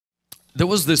There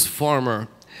was this farmer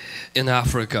in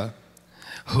Africa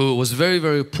who was very,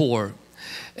 very poor.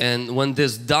 And when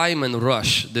this diamond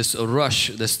rush, this rush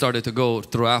that started to go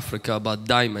through Africa about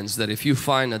diamonds, that if you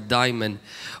find a diamond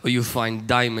or you find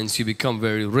diamonds, you become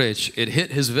very rich, it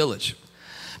hit his village.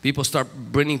 People start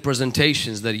bringing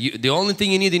presentations that the only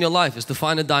thing you need in your life is to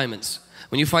find the diamonds.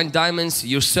 When you find diamonds,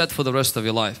 you're set for the rest of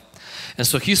your life. And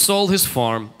so he sold his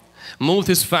farm, moved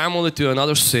his family to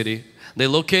another city. They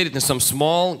located in some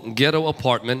small ghetto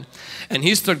apartment, and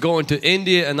he started going to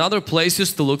India and other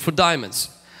places to look for diamonds.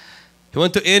 He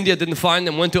went to India, didn't find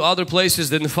them, went to other places,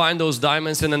 didn't find those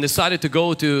diamonds, and then decided to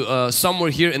go to somewhere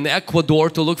here in Ecuador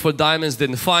to look for diamonds,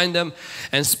 didn't find them,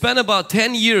 and spent about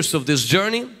 10 years of this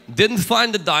journey, didn't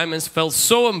find the diamonds, felt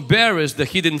so embarrassed that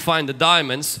he didn't find the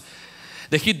diamonds,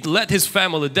 that he let his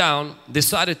family down,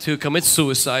 decided to commit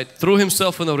suicide, threw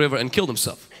himself in the river and killed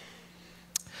himself.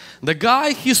 The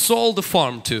guy he sold the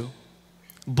farm to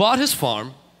bought his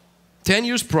farm 10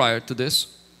 years prior to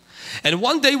this, and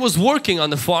one day was working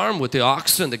on the farm with the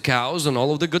oxen, the cows and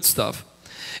all of the good stuff.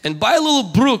 And by a little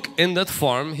brook in that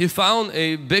farm, he found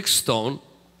a big stone.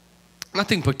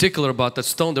 Nothing particular about that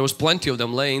stone. There was plenty of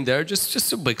them laying there,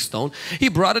 just a big stone. He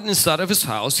brought it inside of his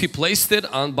house. He placed it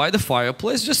on by the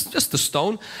fireplace, just a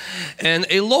stone. And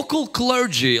a local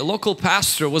clergy, a local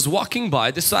pastor was walking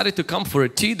by, decided to come for a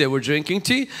tea. They were drinking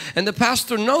tea. And the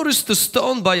pastor noticed the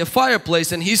stone by a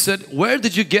fireplace, and he said, "Where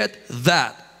did you get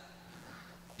that?"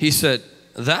 He said,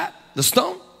 "That? The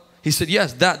stone?" He said,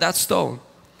 "Yes, that stone."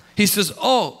 He says,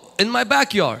 "Oh, in my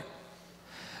backyard."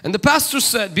 And the pastor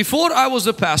said, "Before I was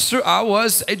a pastor, I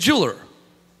was a jeweler.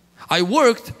 I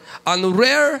worked on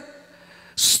rare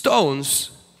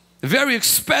stones, very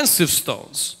expensive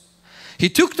stones." He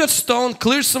took that stone,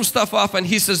 cleared some stuff off, and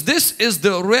he says, "This is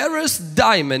the rarest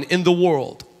diamond in the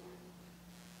world."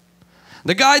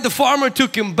 The farmer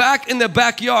took him back in the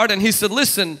backyard and he said,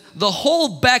 "Listen, the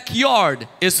whole backyard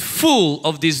is full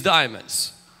of these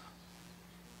diamonds."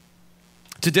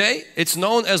 Today, it's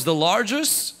known as the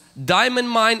largest diamond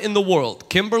mine in the world,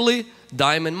 Kimberley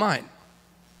Diamond Mine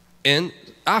in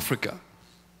Africa.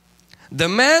 The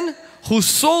man who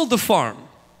sold the farm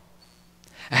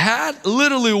had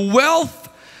literally wealth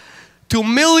to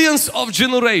millions of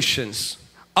generations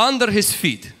under his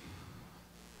feet.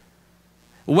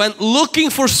 Went looking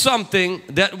for something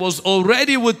that was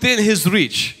already within his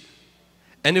reach,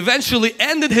 and eventually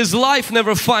ended his life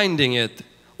never finding it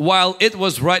while it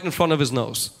was right in front of his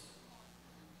nose.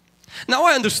 Now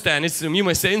I understand, you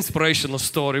may say inspirational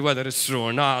story, whether it's true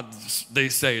or not, they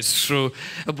say it's true,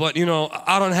 but you know,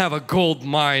 I don't have a gold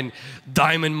mine,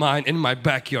 diamond mine in my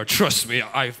backyard. Trust me,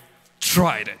 I've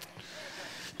tried it,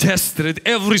 tested it.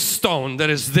 Every stone that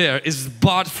is there is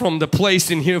bought from the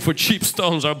place in here for cheap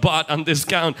stones are bought on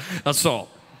discount, that's all.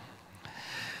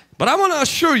 But I want to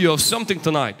assure you of something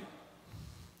tonight.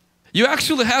 You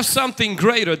actually have something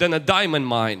greater than a diamond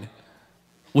mine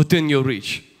within your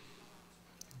reach.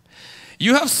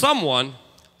 You have someone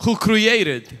who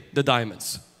created the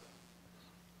diamonds.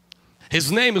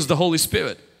 His name is the Holy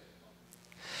Spirit.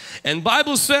 And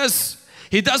Bible says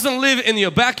He doesn't live in your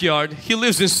backyard, He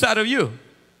lives inside of you.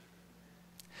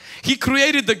 He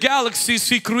created the galaxies,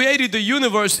 He created the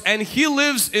universe, and He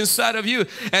lives inside of you.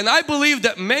 And I believe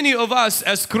that many of us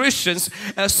as Christians,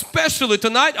 especially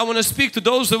tonight, I want to speak to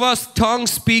those of us tongue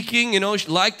speaking, you know,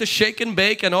 like the shake and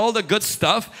bake and all the good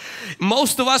stuff.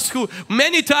 Most of us who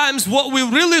many times what we're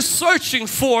really searching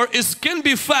for can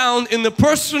be found in the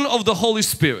person of the Holy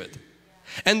Spirit.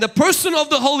 And the person of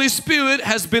the Holy Spirit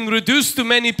has been reduced to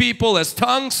many people as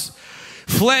tongues,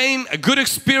 flame, a good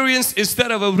experience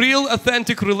instead of a real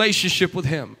authentic relationship with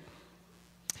Him.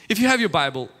 If you have your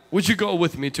Bible, would you go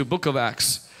with me to Book of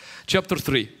Acts chapter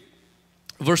 3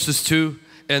 verses 2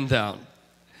 and down.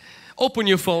 Open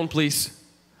your phone please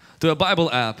to a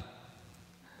Bible app.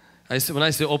 When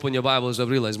I say open your Bibles, I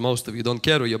realize most of you don't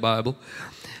carry your Bible.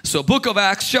 So Book of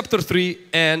Acts chapter 3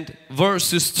 and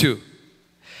verses 2.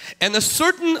 And a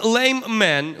certain lame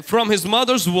man from his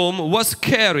mother's womb was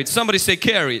carried. Somebody say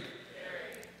carried.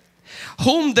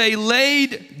 Whom they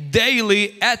laid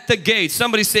daily at the gate.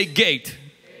 Somebody say gate.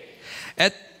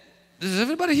 Is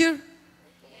everybody here?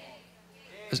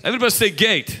 Everybody say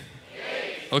gate.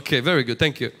 Okay, very good,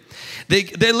 thank you.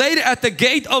 They laid at the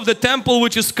gate of the temple,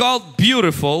 which is called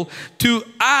Beautiful, to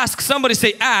ask, somebody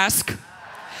say ask,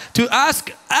 to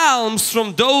ask alms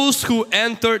from those who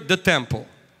entered the temple.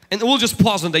 And we'll just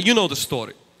pause on that, you know the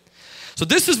story. So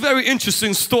this is very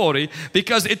interesting story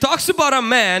because it talks about a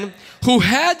man who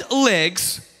had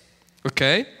legs,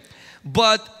 okay,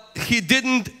 but he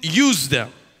didn't use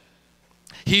them.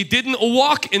 He didn't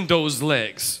walk in those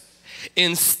legs.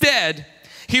 Instead,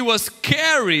 he was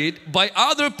carried by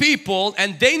other people,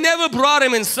 and they never brought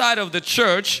him inside of the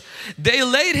church. They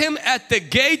laid him at the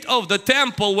gate of the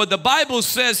temple, where the Bible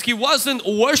says he wasn't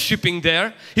worshiping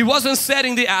there. He wasn't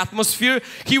setting the atmosphere.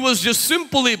 He was just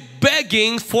simply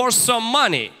begging for some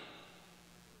money.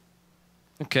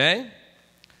 Okay?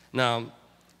 Now,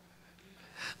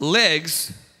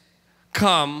 legs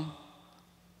come.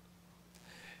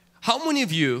 How many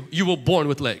of you were born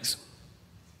with legs?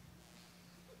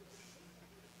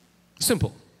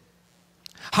 Simple.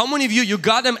 How many of you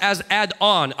got them as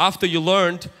add-on after you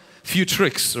learned a few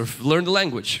tricks or learned the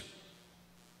language?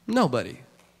 Nobody.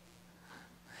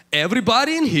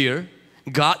 Everybody in here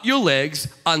got your legs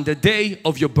on the day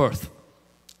of your birth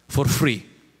for free.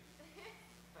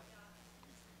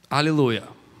 Hallelujah.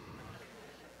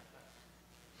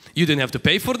 You didn't have to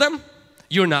pay for them.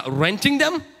 You're not renting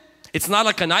them. It's not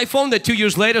like an iPhone that 2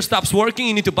 years later stops working,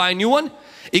 you need to buy a new one.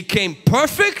 It came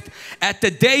perfect at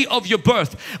the day of your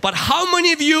birth. But how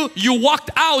many of you walked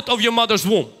out of your mother's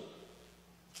womb?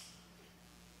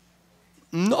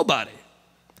 Nobody.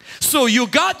 So you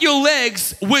got your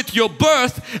legs with your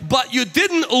birth, but you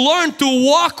didn't learn to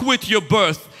walk with your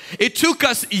birth. It took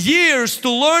us years to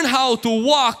learn how to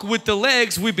walk with the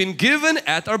legs we've been given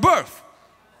at our birth.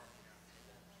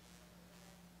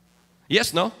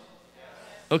 Yes, no?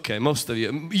 Okay, most of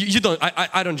you. You don't,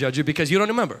 I don't judge you because you don't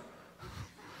remember.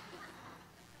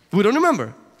 We don't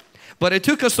remember. But it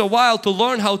took us a while to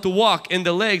learn how to walk in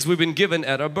the legs we've been given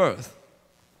at our birth.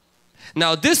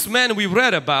 Now this man we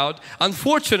read about,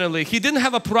 unfortunately, he didn't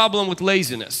have a problem with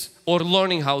laziness or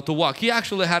learning how to walk. He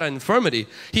actually had an infirmity.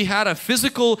 He had a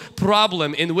physical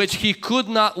problem in which he could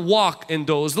not walk in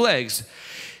those legs.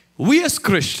 We as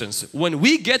Christians, when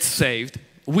we get saved,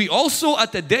 we also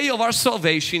at the day of our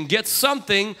salvation get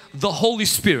something, the Holy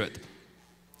Spirit.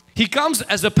 He comes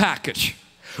as a package.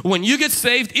 When you get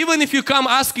saved, even if you come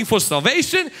asking for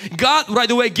salvation, God right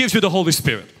away gives you the Holy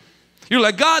Spirit. You're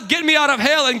like, God, get me out of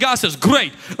hell, and God says,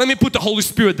 great, let me put the Holy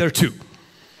Spirit there too.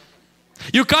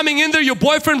 You're coming in there, your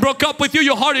boyfriend broke up with you,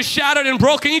 your heart is shattered and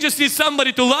broken, you just need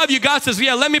somebody to love you. God says,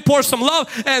 yeah, let me pour some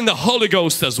love, and the Holy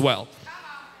Ghost as well.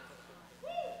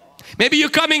 Maybe you're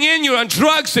coming in, you're on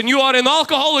drugs and you are in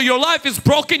alcohol, or your life is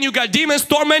broken, you got demons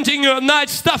tormenting you at night,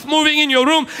 stuff moving in your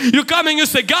room. You come and you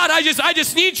say, God, I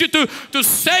just need you to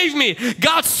save me.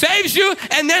 God saves you,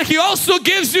 and then He also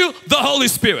gives you the Holy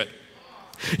Spirit.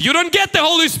 You don't get the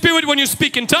Holy Spirit when you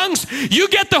speak in tongues. You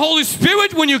get the Holy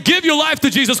Spirit when you give your life to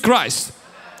Jesus Christ.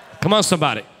 Come on,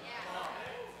 somebody.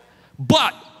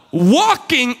 But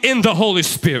walking in the Holy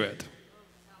Spirit,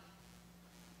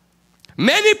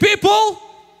 many people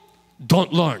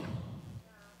don't learn.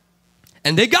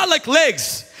 And they got like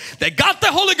legs. They got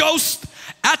the Holy Ghost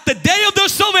at the day of their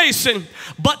salvation,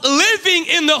 but living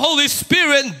in the Holy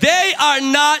Spirit, they are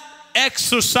not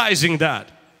exercising that.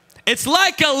 It's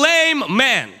like a lame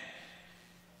man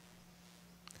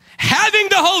having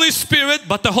the Holy Spirit,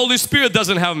 but the Holy Spirit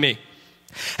doesn't have me.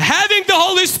 Having the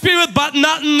Holy Spirit but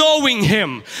not knowing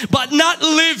Him, but not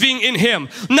living in Him,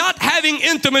 not having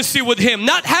intimacy with Him,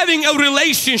 not having a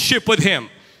relationship with Him.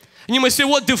 And you may say,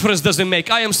 what difference does it make?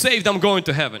 I am saved, I'm going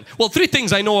to heaven. Well, three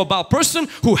things I know about a person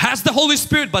who has the Holy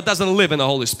Spirit but doesn't live in the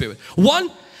Holy Spirit. One,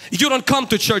 you don't come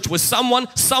to church with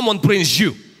someone brings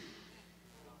you.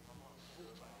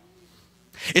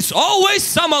 It's always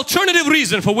some alternative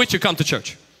reason for which you come to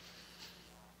church.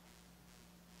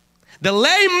 The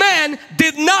lame man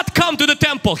did not come to the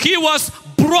temple. He was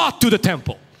brought to the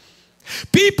temple.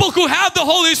 People who have the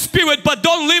Holy Spirit but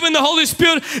don't live in the Holy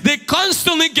Spirit, they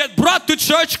constantly get brought to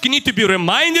church. They need to be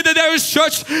reminded that there is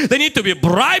church. They need to be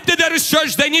bribed that there is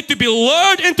church. They need to be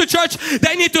lured into church.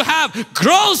 They need to have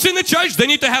girls in the church. They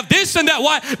need to have this and that.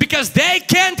 Why? Because they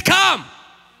can't come.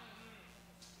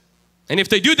 And if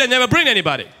they do, they never bring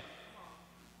anybody.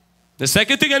 The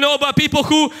second thing I know about people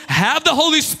who have the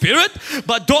Holy Spirit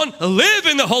but don't live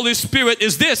in the Holy Spirit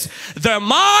is this: their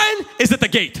mind is at the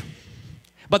gate,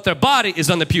 but their body is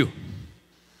on the pew.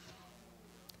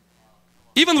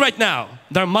 Even right now,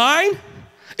 their mind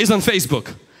is on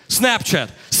Facebook,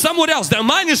 Snapchat, somewhere else. Their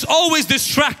mind is always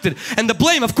distracted, and the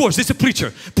blame, of course, it's a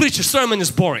preacher. Preacher's sermon is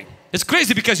boring. It's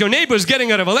crazy because your neighbor is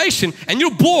getting a revelation and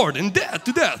you're bored and dead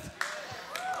to death.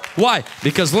 Why?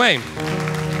 Because lame.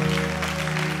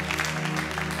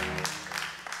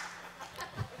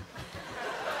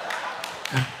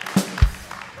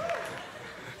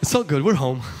 It's all good, we're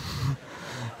home.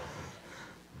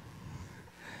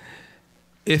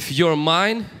 If your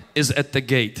mind is at the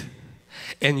gate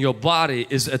and your body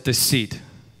is at the seat,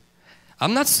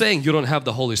 I'm not saying you don't have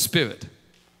the Holy Spirit.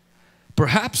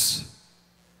 Perhaps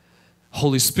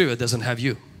Holy Spirit doesn't have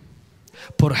you.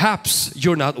 Perhaps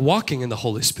you're not walking in the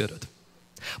Holy Spirit.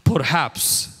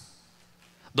 Perhaps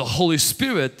the Holy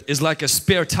Spirit is like a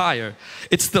spare tire.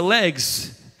 It's the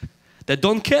legs that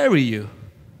don't carry you.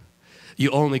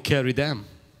 You only carry them.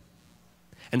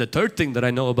 And the third thing that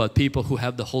I know about people who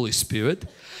have the Holy Spirit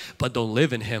but don't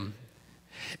live in Him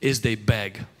is they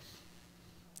beg.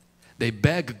 They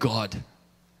beg God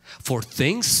for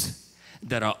things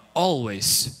that are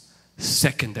always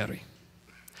secondary.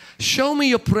 Show me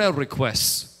your prayer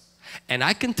requests and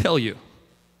I can tell you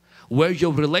where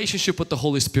your relationship with the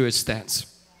Holy Spirit stands.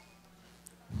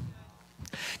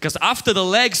 Because after the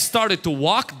legs started to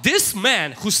walk, this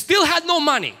man who still had no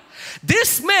money,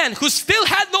 this man who still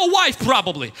had no wife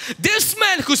probably, this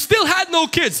man who still had no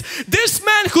kids, this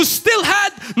man who still had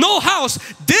no house,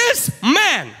 this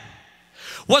man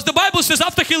was, the Bible says,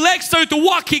 after his legs started to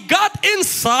walk, he got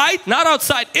inside, not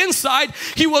outside, inside.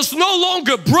 He was no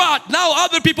longer brought. Now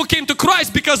other people came to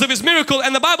Christ because of his miracle,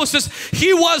 and the Bible says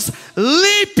he was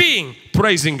leaping,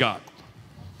 praising God.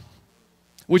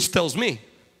 Which tells me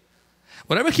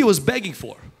whatever he was begging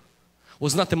for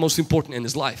was not the most important in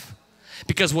his life.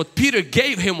 Because what Peter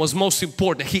gave him was most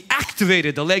important. He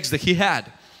activated the legs that he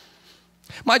had.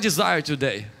 My desire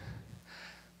today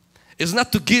is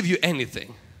not to give you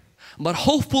anything, but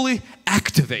hopefully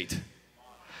activate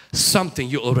something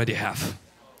you already have.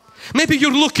 Maybe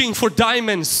you're looking for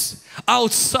diamonds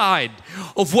outside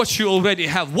of what you already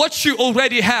have. What you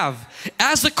already have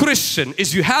as a Christian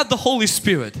is you have the Holy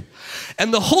Spirit.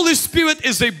 And the Holy Spirit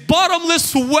is a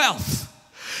bottomless wealth.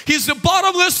 He's a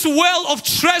bottomless well of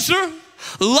treasure,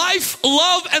 life,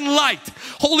 love and light.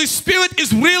 Holy Spirit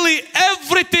is really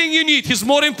everything you need. He's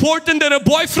more important than a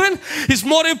boyfriend. He's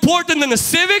more important than a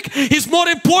Civic. He's more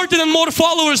important than more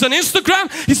followers on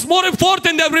Instagram. He's more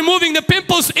important than removing the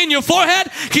pimples in your forehead.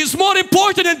 He's more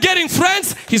important than getting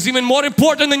friends. He's even more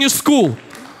important than your school.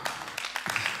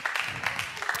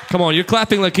 Come on, you're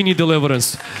clapping like you need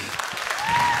deliverance.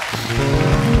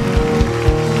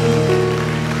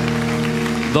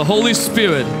 The Holy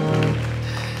Spirit,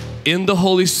 in the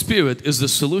Holy Spirit is the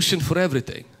solution for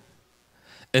everything.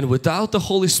 And without the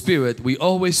Holy Spirit, we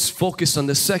always focus on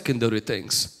the secondary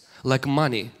things, like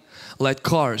money, like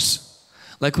cars,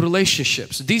 like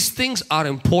relationships. These things are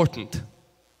important,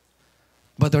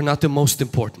 but they're not the most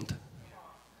important.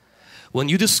 When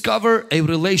you discover a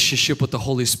relationship with the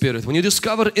Holy Spirit, when you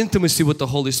discover intimacy with the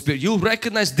Holy Spirit, you'll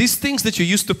recognize these things that you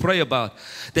used to pray about.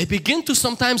 They begin to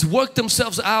sometimes work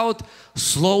themselves out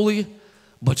slowly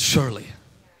but surely.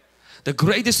 The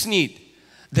greatest need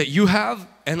that you have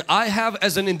and I have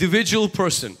as an individual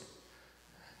person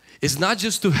is not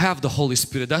just to have the Holy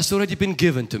Spirit, that's already been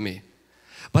given to me,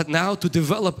 but now to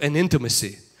develop an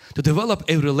intimacy, to develop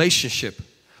a relationship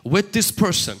with this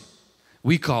person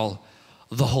we call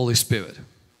the Holy Spirit.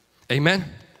 Amen?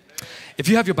 If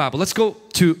you have your Bible, let's go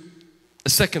to a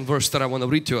second verse that I want to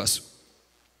read to us,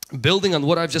 building on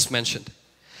what I've just mentioned.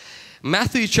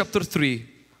 Matthew chapter 3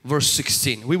 verse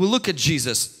 16. We will look at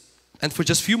Jesus. And for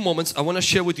just a few moments, I want to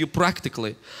share with you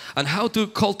practically on how to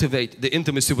cultivate the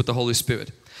intimacy with the Holy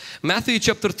Spirit. Matthew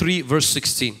chapter 3 verse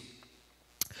 16.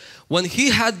 When he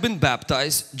had been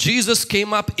baptized, Jesus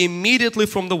came up immediately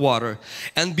from the water,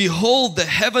 and behold, the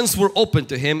heavens were opened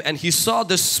to him, and he saw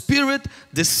the Spirit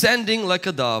descending like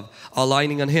a dove,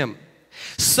 alighting on him.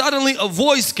 Suddenly a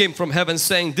voice came from heaven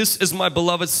saying, "This is my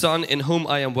beloved Son, in whom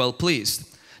I am well pleased."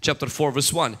 Chapter 4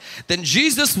 verse 1. Then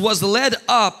Jesus was led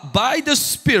up by the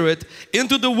Spirit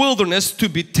into the wilderness to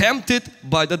be tempted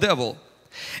by the devil.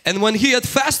 And when he had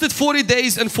fasted 40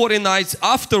 days and 40 nights,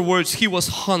 afterwards he was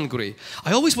hungry.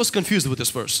 I always was confused with this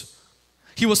verse.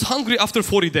 He was hungry after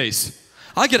 40 days.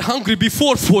 I get hungry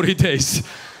before 40 days.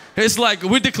 It's like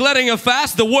we're declaring a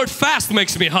fast. The word fast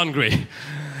makes me hungry.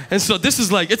 And so this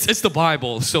is like, it's the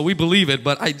Bible, so we believe it,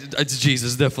 but it's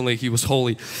Jesus, definitely, He was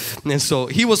holy. And so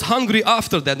He was hungry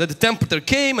after that. The tempter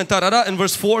came and in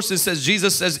verse 4 it says,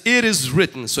 Jesus says, "It is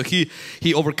written." So He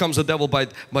overcomes the devil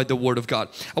by the word of God.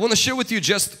 I want to share with you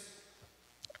just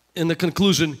in the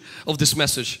conclusion of this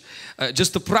message,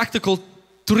 just the practical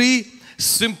 3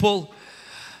 simple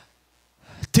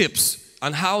tips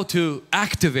on how to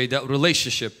activate that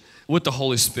relationship with the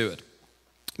Holy Spirit.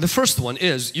 The first one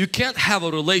is, you can't have a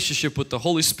relationship with the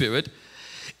Holy Spirit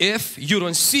if you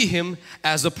don't see Him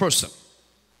as a person.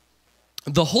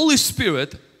 The Holy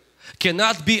Spirit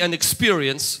cannot be an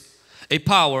experience, a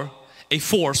power, a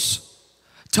force,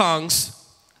 tongues,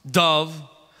 dove,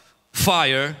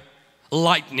 fire,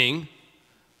 lightning,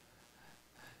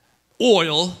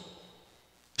 oil,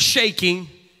 shaking,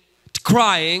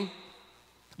 crying,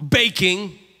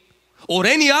 baking, or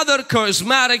any other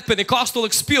charismatic Pentecostal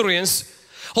experience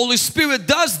Holy Spirit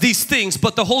does these things,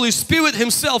 but the Holy Spirit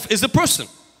Himself is a person.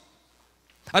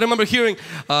 I remember hearing,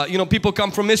 people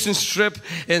come from mission trip,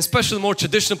 and especially more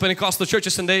traditional Pentecostal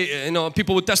churches, and they,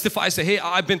 people would testify, say, hey,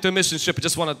 I've been to a mission trip, I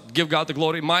just want to give God the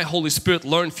glory. My Holy Spirit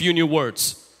learned few new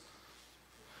words.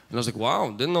 And I was like, wow,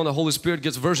 didn't know the Holy Spirit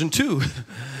gets version 2.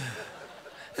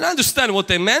 And I understand what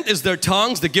they meant is their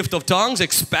tongues, the gift of tongues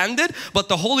expanded, but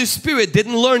the Holy Spirit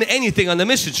didn't learn anything on the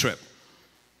mission trip.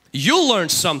 You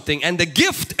learned something and the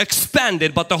gift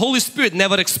expanded, but the Holy Spirit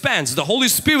never expands. The Holy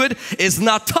Spirit is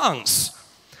not tongues.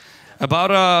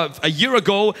 About a year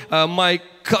ago, my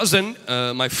cousin,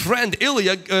 my friend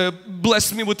Ilya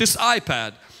blessed me with this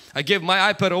iPad. I gave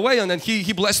my iPad away and then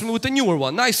he blessed me with a newer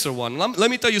one, nicer one.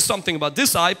 Let me tell you something about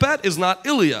this iPad is not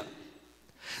Ilya.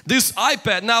 This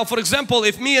iPad, now for example,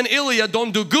 if me and Ilya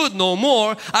don't do good no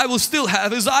more, I will still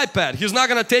have his iPad. He's not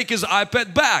going to take his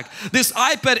iPad back. This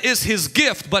iPad is his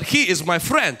gift, but he is my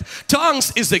friend.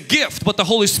 Tongues is a gift, but the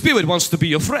Holy Spirit wants to be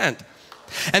your friend.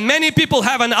 And many people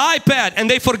have an iPad and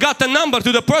they forgot the number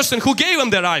to the person who gave them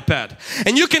their iPad.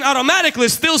 And you can automatically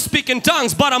still speak in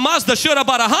tongues, but a Mazda, should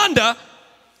about a Honda,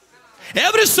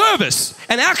 every service,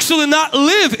 and actually not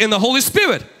live in the Holy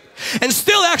Spirit. And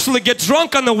still actually get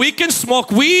drunk on the weekend, smoke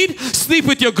weed, sleep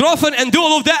with your girlfriend and do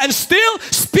all of that and still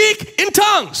speak in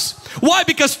tongues. Why?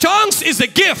 Because tongues is a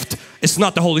gift. It's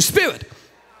not the Holy Spirit.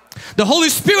 The Holy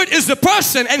Spirit is the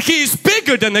person and He is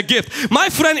bigger than the gift. My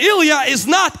friend Ilya is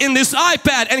not in this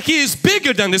iPad and he is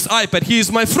bigger than this iPad. He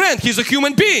is my friend. He's a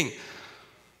human being.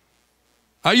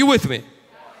 Are you with me?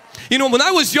 You know, when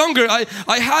I was younger,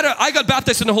 I got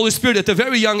baptized in the Holy Spirit at a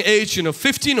very young age,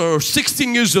 15 or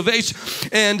 16 years of age.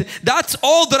 And that's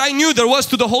all that I knew there was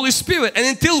to the Holy Spirit. And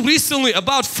until recently,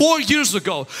 about 4 years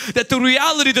ago, that the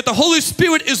reality that the Holy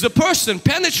Spirit is a person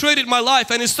penetrated my life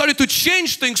and it started to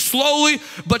change things slowly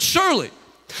but surely.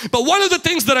 But one of the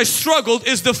things that I struggled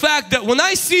is the fact that when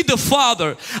I see the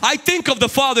Father, I think of the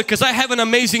Father because I have an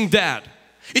amazing dad.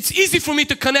 It's easy for me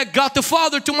to connect God the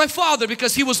Father to my father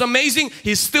because he was amazing,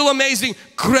 he's still amazing,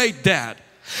 great dad.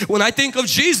 When I think of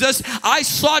Jesus, I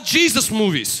saw Jesus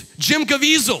movies, Jim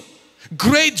Caviezel,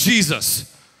 great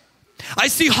Jesus. I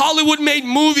see Hollywood made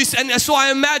movies and so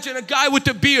I imagine a guy with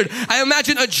a beard. I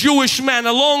imagine a Jewish man,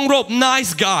 a long robe,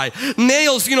 nice guy.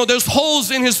 Nails, there's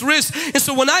holes in his wrist. And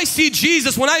so when I see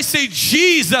Jesus, when I say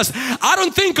Jesus, I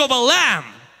don't think of a lamb.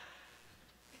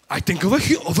 I think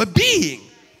of a being.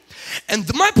 And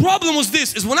my problem was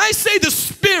this, is when I say the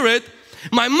Spirit,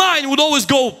 my mind would always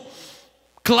go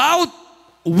cloud,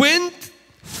 wind,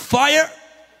 fire.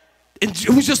 And it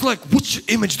was just like, which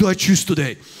image do I choose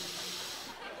today?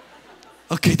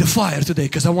 Okay, the fire today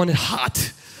because I want it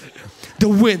hot. The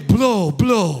wind, blow,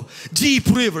 blow, deep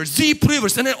rivers.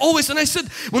 And I said,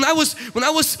 when I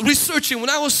was researching, when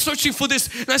I was searching for this,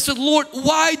 and I said, Lord,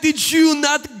 why did you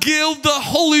not give the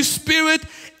Holy Spirit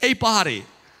a body?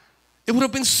 It would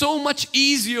have been so much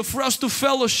easier for us to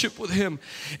fellowship with Him.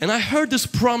 And I heard this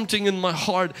prompting in my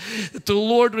heart. The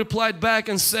Lord replied back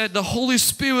and said, the Holy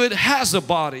Spirit has a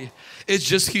body. It's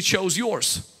just He chose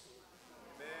yours.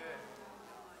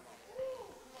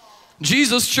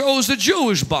 Jesus chose a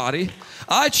Jewish body.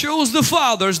 I chose the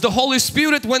Father's. The Holy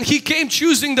Spirit, when He came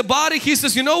choosing the body, He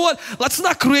says, you know what? Let's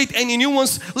not create any new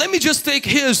ones. Let me just take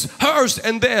His, hers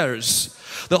and theirs.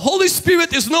 The Holy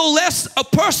Spirit is no less a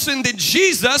person than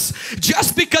Jesus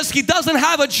just because He doesn't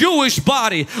have a Jewish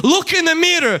body. Look in the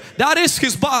mirror, that is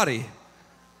His body.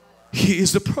 He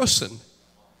is a person.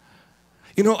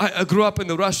 I grew up in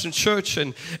the Russian church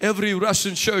and every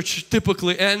Russian church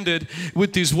typically ended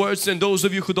with these words, and those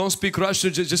of you who don't speak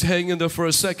Russian, just hang in there for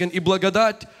a second. И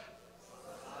благодать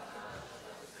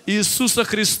Иисуса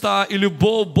Христа и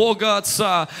любовь Бога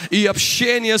Отца и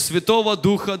общение Святого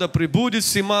Духа да пребудет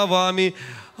всема вами.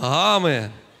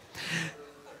 Amen.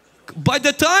 By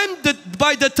the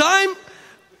time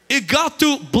it got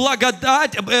to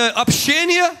благодать,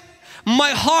 общение,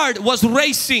 my heart was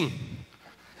racing.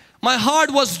 My heart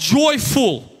was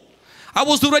joyful. I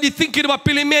was already thinking about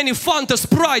пельмени, Fanta,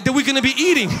 Sprite that we're going to be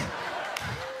eating.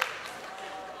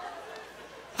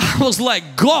 I was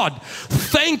like, God,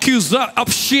 thank you за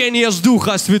общение с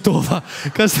Духа Святого,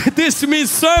 because this means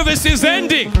service is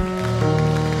ending.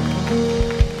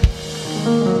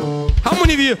 How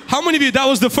many of you, that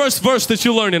was the first verse that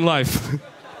you learned in life?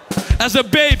 As a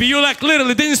baby, you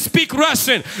literally didn't speak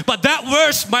Russian, but that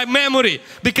verse, my memory,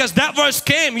 because that verse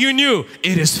came, you knew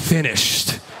it is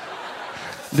finished.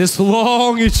 This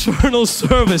long eternal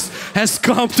service has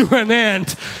come to an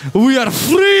end. We are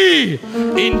free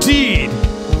indeed.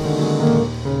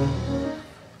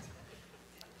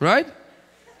 Right?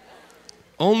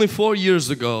 Only 4 years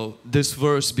ago, this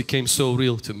verse became so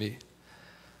real to me.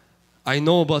 I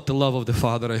know about the love of the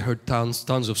Father. I heard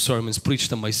tons of sermons, preached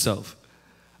them myself.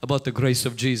 About the grace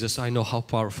of Jesus, I know how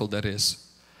powerful that is.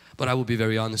 But I will be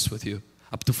very honest with you.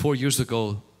 Up to 4 years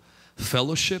ago,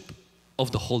 fellowship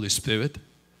of the Holy Spirit,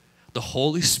 the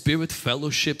Holy Spirit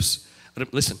fellowships,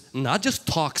 listen, not just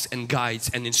talks and guides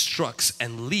and instructs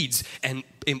and leads and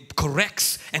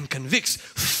corrects and convicts,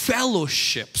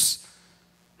 fellowships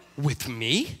with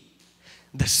me.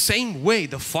 The same way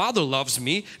the Father loves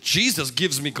me, Jesus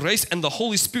gives me grace, and the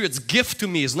Holy Spirit's gift to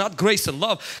me is not grace and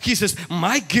love. He says,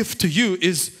 my gift to you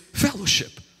is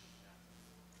fellowship.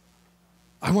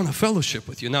 I want to fellowship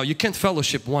with you. Now, you can't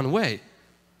fellowship one way.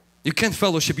 You can't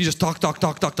fellowship, you just talk.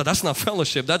 That's not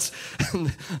fellowship. That's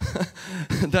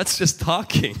just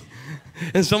talking.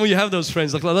 And some of you have those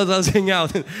friends, like, let's hang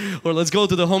out or let's go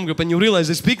to the home group, and you realize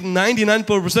they speak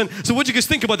 99%. So what do you guys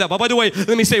think about that? But by the way,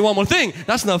 let me say one more thing.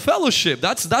 That's not fellowship.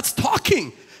 That's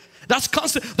talking. That's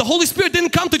constant. The Holy Spirit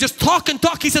didn't come to just talk and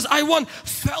talk. He says, I want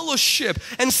fellowship.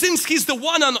 And since He's the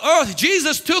one on earth,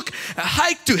 Jesus took a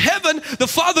hike to heaven. The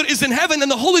Father is in heaven and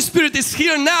the Holy Spirit is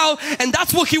here now. And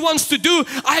that's what He wants to do.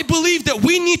 I believe that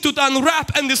we need to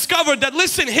unwrap and discover that,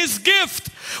 listen, His gift,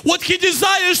 what He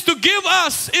desires to give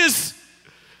us is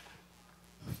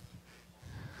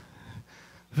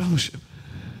fellowship.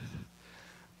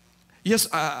 Yes,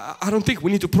 I don't think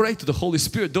we need to pray to the Holy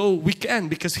Spirit, though we can,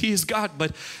 because He is God,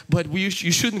 but you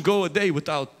shouldn't go a day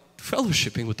without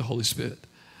fellowshipping with the Holy Spirit.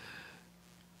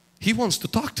 He wants to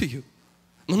talk to you.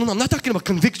 No, I'm not talking about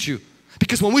convict you.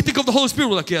 Because when we think of the Holy Spirit,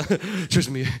 we're like, yeah, trust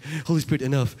me, Holy Spirit,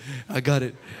 enough. I got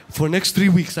it. For next 3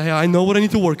 weeks, I know what I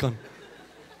need to work on.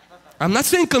 I'm not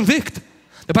saying convict.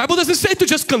 The Bible doesn't say to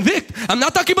just convict. I'm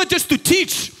not talking about just to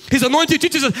teach. His anointing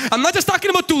teaches us. I'm not just talking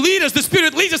about to lead us. The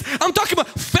Spirit leads us. I'm talking about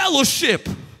fellowship.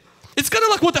 It's kind of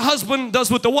like what the husband does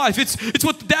with the wife. It's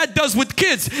what dad does with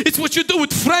kids. It's what you do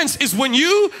with friends. Is when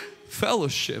you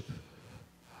fellowship.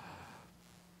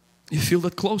 You feel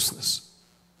that closeness.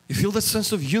 You feel that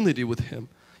sense of unity with Him.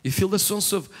 You feel that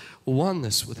sense of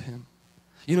oneness with Him.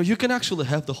 You know, you can actually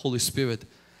have the Holy Spirit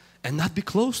and not be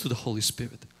close to the Holy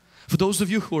Spirit. For those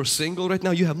of you who are single right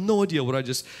now, you have no idea what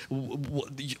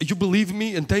you believe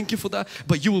me, and thank you for that,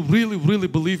 but you will really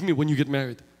believe me when you get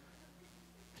married.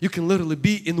 You can literally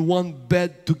be in one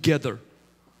bed together.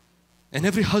 And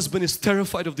every husband is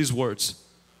terrified of these words.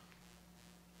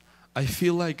 I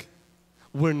feel like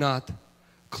we're not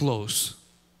close.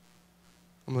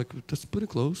 I'm like, that's pretty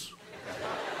close.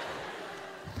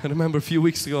 I remember a few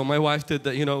weeks ago, my wife did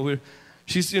that,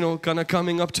 she's, kind of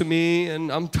coming up to me,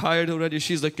 and I'm tired already.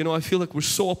 She's like, I feel like we're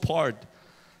so apart.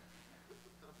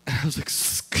 And I was like,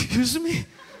 excuse me?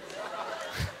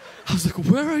 I was like,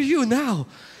 where are you now?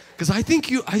 Because I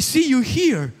see you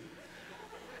here.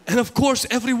 And of course,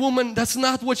 every woman, that's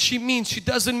not what she means. She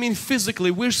doesn't mean physically.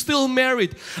 We're still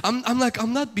married. I'm like,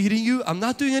 I'm not beating you. I'm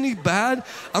not doing any bad.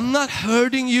 I'm not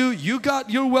hurting you.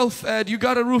 You're well fed. You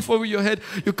got a roof over your head.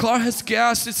 Your car has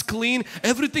gas. It's clean.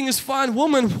 Everything is fine.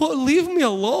 Woman, leave me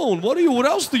alone. What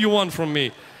else do you want from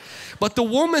me? But the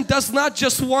woman does not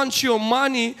just want your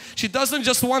money. She doesn't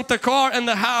just want the car and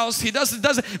the house.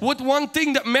 What one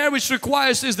thing that marriage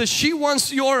requires is that she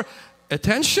wants your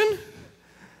attention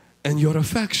and your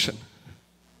affection.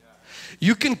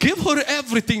 You can give her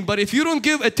everything, but if you don't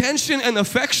give attention and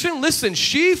affection, listen,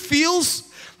 she feels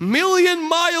million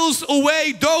miles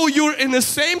away, though you're in the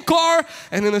same car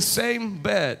and in the same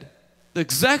bed.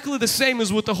 Exactly the same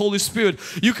as with the Holy Spirit.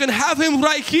 You can have Him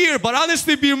right here, but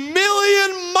honestly be a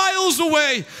million miles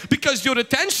away because your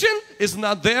attention is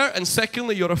not there, and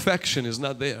secondly, your affection is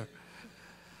not there.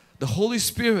 The Holy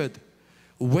Spirit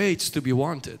waits to be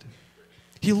wanted.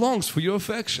 He longs for your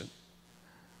affection.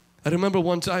 I remember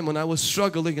one time when I was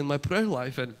struggling in my prayer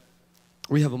life, and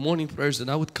we have a morning prayers, and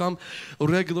I would come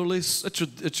regularly. It's a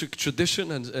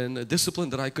tradition and a discipline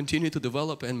that I continue to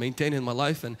develop and maintain in my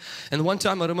life. And one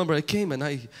time I remember I came and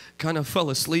I kind of fell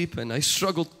asleep, and I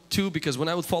struggled too, because when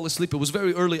I would fall asleep it was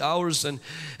very early hours, and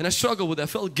I struggled with it. I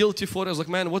felt guilty for it. I was like,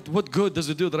 man, what good does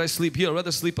it do that I sleep here? I'd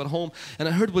rather sleep at home. And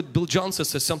I heard what Bill Johnson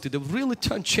said, something that really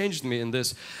changed me in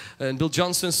this. And Bill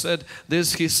Johnson said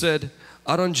this, he said,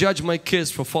 I don't judge my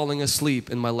kids for falling asleep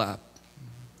in my lap.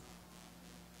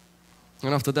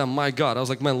 And after that, my God, I was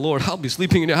like, man, Lord, I'll be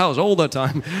sleeping in your house all the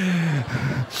time.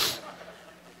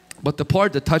 But the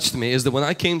part that touched me is that when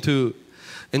I came to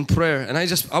in prayer, and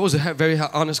I was a very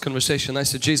honest conversation. I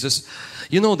said, Jesus,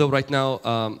 you know that right now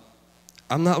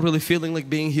I'm not really feeling like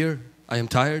being here. I am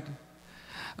tired.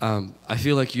 I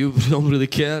feel like you don't really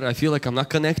care. I feel like I'm not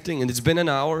connecting, and it's been an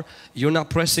hour. You're not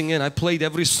pressing in. I played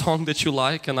every song that you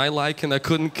like, and I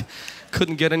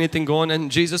couldn't get anything going.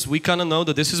 And Jesus, we kind of know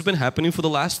that this has been happening for the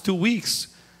last 2 weeks.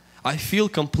 I feel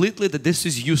completely that this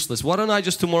is useless. Why don't I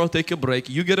just tomorrow take a break?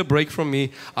 You get a break from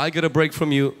me, I get a break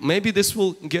from you. Maybe this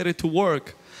will get it to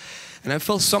work. And I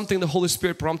felt something the Holy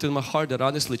Spirit prompted in my heart that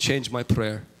honestly changed my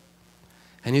prayer.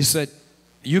 And He said,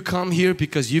 you come here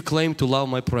because you claim to love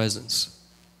my presence.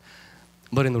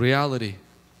 But in reality,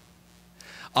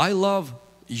 I love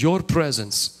your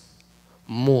presence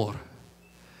more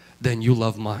than you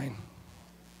love mine.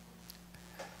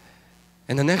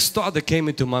 And the next thought that came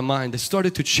into my mind that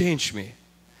started to change me,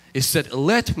 it said,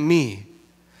 let me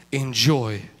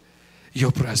enjoy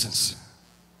your presence.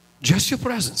 Just your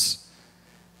presence.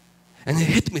 And it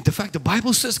hit me, the fact the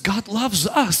Bible says God loves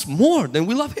us more than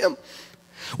we love Him.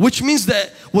 Which means that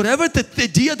whatever the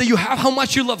idea that you have, how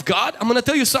much you love God, I'm going to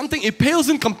tell you something, it pales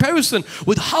in comparison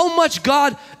with how much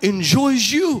God enjoys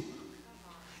you.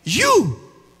 You.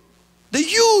 The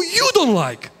you don't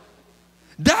like.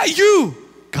 That you,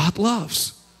 God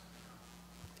loves.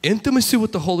 Intimacy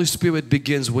with the Holy Spirit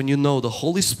begins when you know the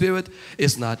Holy Spirit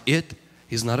is not it.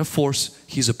 He's not a force.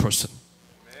 He's a person.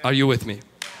 Amen. Are you with me?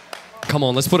 Come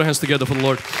on, let's put our hands together for the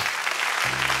Lord.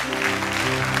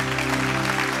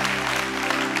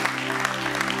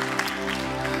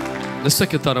 The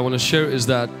second thought I want to share is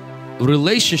that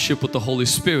relationship with the Holy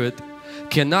Spirit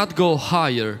cannot go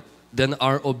higher than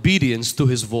our obedience to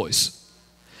His voice.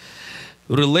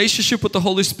 Relationship with the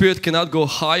Holy Spirit cannot go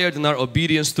higher than our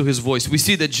obedience to His voice. We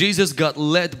see that Jesus got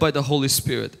led by the Holy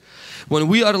Spirit. When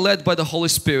we are led by the Holy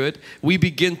Spirit, we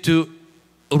begin to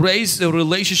raise the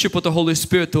relationship with the Holy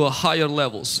Spirit to a higher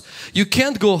levels. You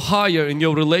can't go higher in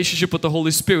your relationship with the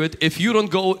Holy Spirit if you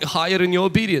don't go higher in your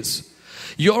obedience.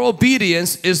 Your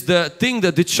obedience is the thing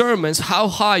that determines how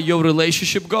high your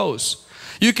relationship goes.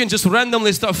 You can just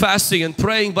randomly start fasting and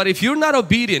praying, but if you're not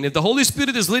obedient, if the Holy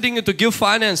Spirit is leading you to give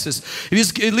finances,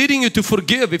 if He's leading you to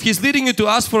forgive, if He's leading you to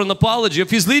ask for an apology,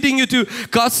 if He's leading you to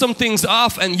cut some things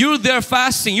off and you're there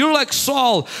fasting, you're like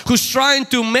Saul who's trying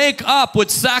to make up with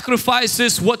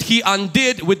sacrifices what he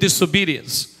undid with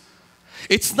disobedience.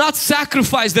 It's not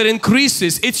sacrifice that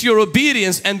increases, it's your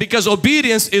obedience, and because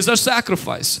obedience is our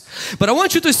sacrifice. But I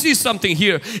want you to see something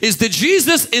here, is that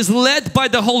Jesus is led by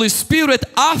the Holy Spirit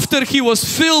after He was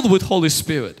filled with Holy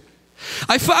Spirit.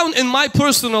 I found in my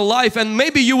personal life, and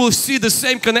maybe you will see the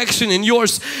same connection in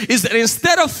yours, is that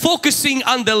instead of focusing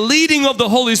on the leading of the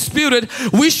Holy Spirit,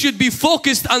 we should be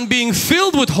focused on being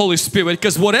filled with Holy Spirit,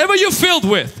 because whatever you're filled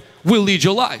with will lead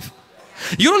your life.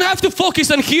 You don't have to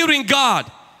focus on hearing God.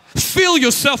 Fill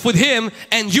yourself with Him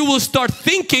and you will start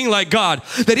thinking like God.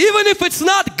 That even if it's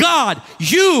not God,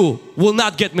 you will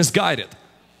not get misguided.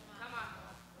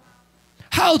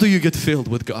 How do you get filled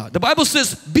with God? The Bible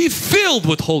says be filled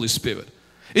with Holy Spirit.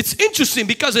 It's interesting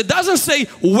because it doesn't say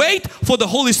wait for the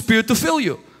Holy Spirit to fill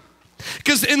you.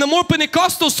 Because in the more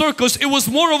Pentecostal circles, it was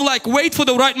more of like wait for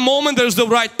the right moment, there's the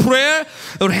right prayer,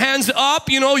 or hands up,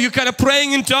 you know, you're kind of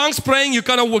praying in tongues, praying, you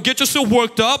kind of get yourself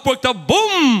worked up,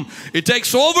 boom, it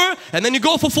takes over, and then you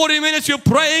go for 40 minutes, you're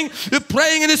praying,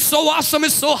 and it's so awesome,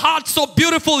 it's so hot, so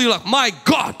beautiful, you're like, my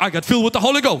God, I got filled with the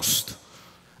Holy Ghost.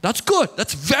 That's good,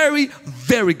 that's very,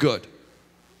 very good.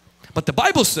 But the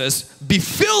Bible says, be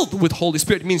filled with Holy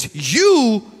Spirit. It means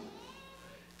you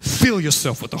fill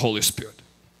yourself with the Holy Spirit.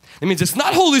 It means it's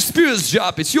not Holy Spirit's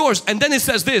job, it's yours. And then it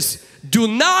says this, do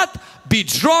not be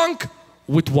drunk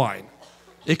with wine.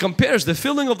 It compares the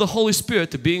filling of the Holy Spirit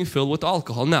to being filled with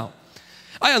alcohol. Now,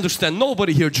 I understand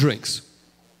nobody here drinks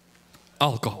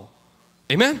alcohol.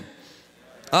 Amen?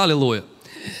 Hallelujah.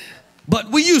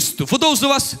 But we used to, for those of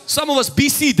us, some of us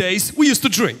BC days, we used to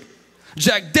drink.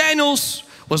 Jack Daniels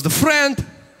was the friend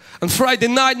on Friday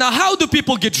night. Now, how do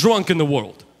people get drunk in the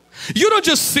world? You don't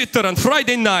just sit there on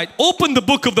Friday night, open the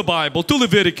book of the Bible to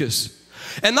Leviticus,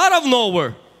 and out of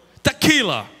nowhere,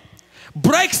 tequila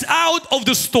breaks out of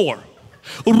the store,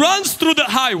 runs through the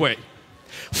highway,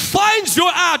 finds your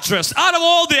address out of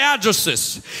all the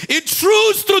addresses,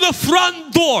 intrudes through the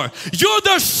front door. You're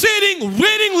there sitting,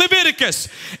 reading Leviticus.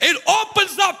 It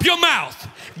opens up your mouth,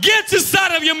 gets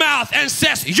inside of your mouth and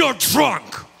says, you're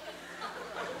drunk.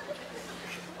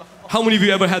 How many of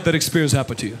you ever had that experience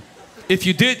happen to you? If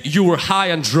you did, you were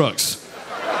high on drugs.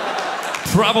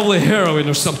 Probably heroin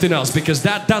or something else, because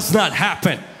that does not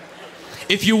happen.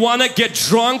 If you want to get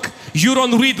drunk, you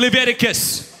don't read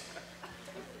Leviticus.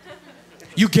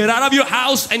 You get out of your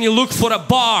house and you look for a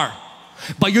bar.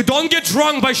 But you don't get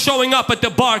drunk by showing up at the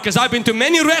bar, because I've been to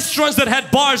many restaurants that had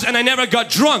bars and I never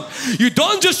got drunk. You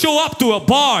don't just show up to a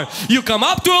bar. You come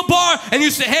up to a bar and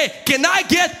you say, hey, can I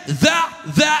get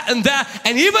that and that?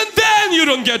 And even then you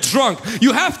don't get drunk.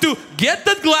 You have to get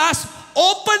that glass,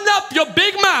 open up your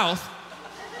big mouth.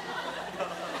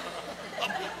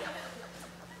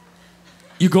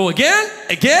 You go again,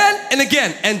 again, and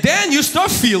again. And then you start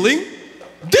feeling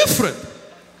different.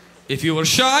 If you were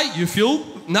shy, you feel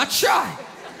not shy.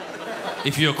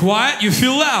 If you're quiet, you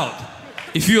feel loud.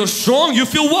 If you're strong, you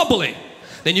feel wobbly.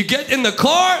 Then you get in the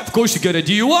car, of course you get a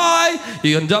DUI,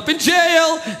 you end up in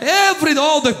jail,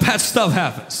 all the bad stuff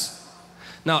happens.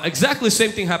 Now exactly the same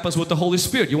thing happens with the Holy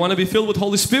Spirit. You want to be filled with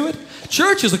Holy Spirit?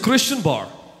 Church is a Christian bar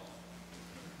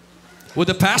where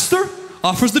the pastor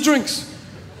offers the drinks.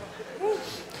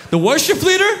 The worship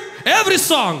leader, every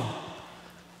song,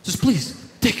 just please,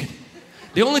 take it.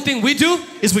 The only thing we do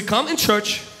is we come in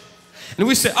church and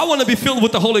we say, I want to be filled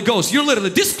with the Holy Ghost. You're literally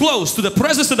this close to the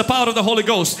presence and the power of the Holy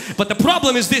Ghost. But the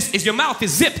problem is this, is your mouth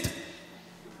is zipped.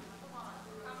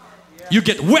 You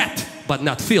get wet, but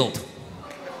not filled.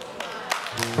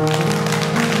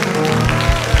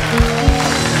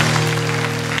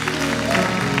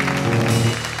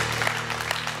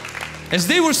 As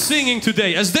they were singing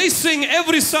today, as they sing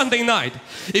every Sunday night,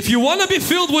 if you want to be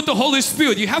filled with the Holy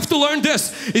Spirit, you have to learn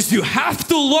this, is you have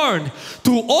to learn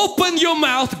to open your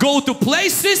mouth, go to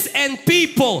places and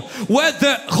people where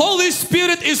the Holy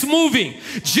Spirit is moving.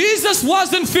 Jesus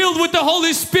wasn't filled with the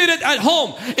Holy Spirit at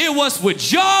home. It was with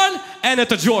John and at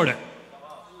the Jordan.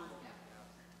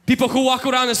 People who walk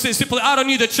around and say simply, I don't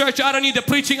need the church, I don't need the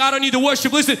preaching, I don't need the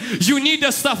worship. Listen, you need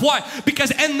that stuff. Why?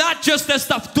 Because, and not just that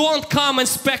stuff, don't come and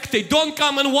spectate, don't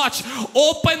come and watch.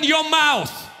 Open your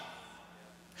mouth.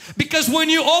 Because when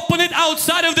you open it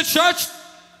outside of the church,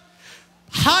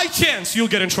 high chance you'll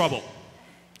get in trouble.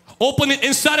 Open it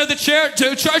inside of the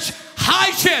church,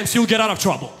 high chance you'll get out of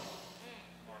trouble.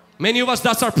 Many of us,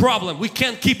 that's our problem. We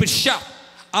can't keep it shut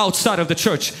outside of the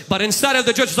church, but inside of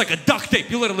the church it's like a duct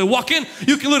tape. You literally walk in,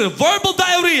 you can literally verbal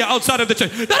diarrhea outside of the church.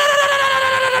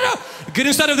 Get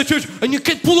inside of the church and you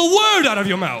can't pull a word out of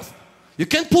your mouth. You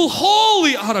can't pull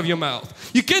holy out of your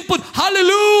mouth. You can't put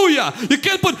hallelujah. You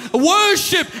can't put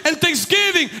worship and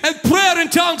thanksgiving and prayer in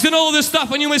tongues and all this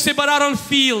stuff. And you may say, but I don't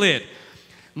feel it.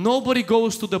 Nobody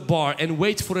goes to the bar and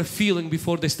waits for a feeling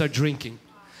before they start drinking.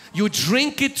 You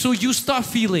drink it so you start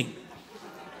feeling.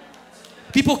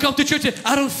 People come to church and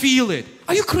I don't feel it.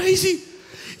 Are you crazy?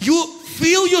 You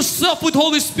fill yourself with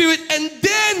Holy Spirit and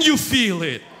then you feel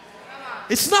it.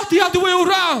 It's not the other way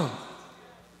around.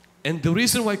 And the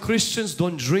reason why Christians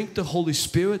don't drink the Holy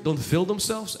Spirit, don't fill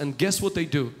themselves, and guess what they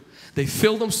do? They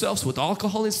fill themselves with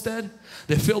alcohol instead.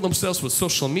 They fill themselves with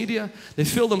social media. They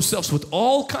fill themselves with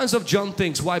all kinds of junk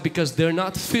things. Why? Because they're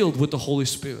not filled with the Holy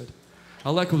Spirit.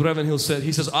 I like what Reverend Hill said.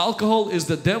 He says alcohol is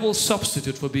the devil's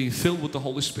substitute for being filled with the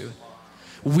Holy Spirit.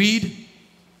 Weed,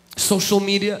 social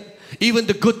media, even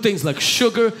the good things like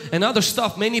sugar and other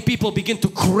stuff, many people begin to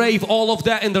crave all of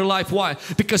that in their life. Why?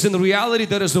 Because in reality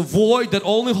there is a void that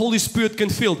only Holy Spirit can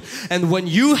fill. And when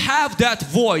you have that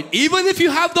void, even if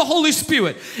you have the Holy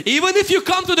Spirit, even if you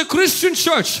come to the Christian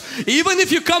church, even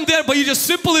if you come there but you just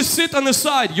simply sit on the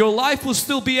side, your life will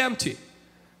still be empty.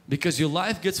 Because your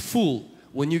life gets full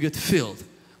when you get filled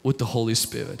with the Holy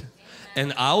Spirit.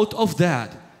 And out of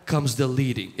that comes the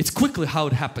leading. It's quickly how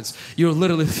it happens. You're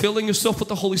literally filling yourself with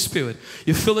the Holy Spirit.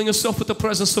 You're filling yourself with the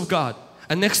presence of God.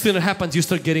 And next thing that happens, you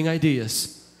start getting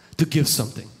ideas to give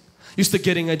something. You start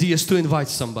getting ideas to invite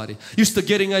somebody. You start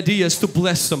getting ideas to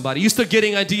bless somebody. You start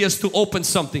getting ideas to open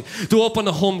something, to open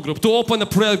a home group, to open a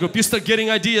prayer group. You start getting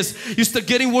ideas. You start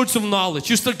getting words of knowledge.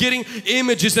 You start getting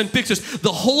images and pictures.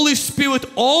 The Holy Spirit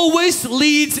always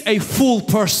leads a full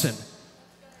person,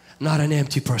 not an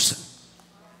empty person.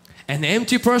 An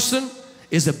empty person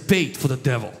is a bait for the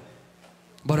devil,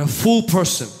 but a full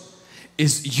person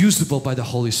is usable by the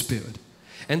Holy Spirit.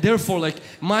 And therefore, like,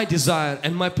 my desire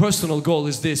and my personal goal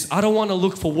is this: I don't want to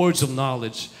look for words of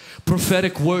knowledge,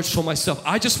 prophetic words for myself.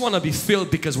 I just want to be filled,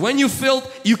 because when you're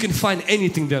filled, you can find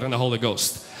anything there in the Holy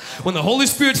Ghost. When the Holy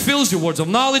Spirit fills, your words of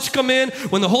knowledge come in.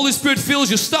 When the Holy Spirit fills,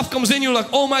 your stuff comes in. You're like,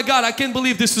 oh my God, I can't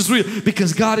believe this is real,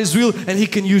 because God is real and He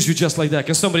can use you just like that.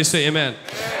 Can somebody say amen?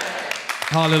 Amen.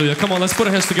 Hallelujah. Come on, let's put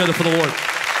our hands together for the Lord.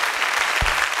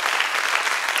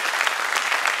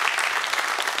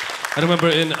 I remember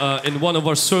in one of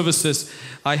our services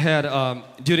I had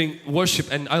during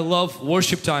worship, and I love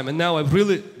worship time, and now I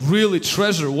really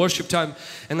treasure worship time.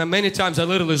 And then many times I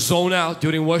literally zone out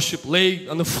during worship, lay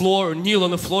on the floor or kneel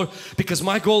on the floor, because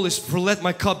my goal is to let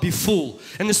my cup be full.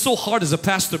 And it's so hard as a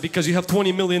pastor, because you have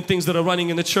 20 million things that are running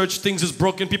in the church. Things is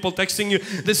broken, people texting you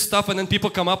this stuff, and then people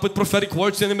come up with prophetic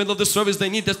words in the middle of the service. They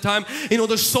need that time. You know,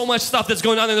 there's so much stuff that's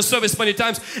going on in the service many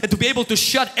times, and to be able to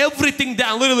shut everything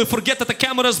down, literally forget that the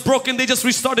camera is broken, they just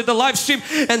restarted the live stream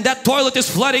and that toilet is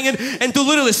flooding in, and to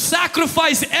literally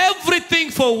sacrifice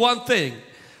everything for one thing: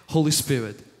 Holy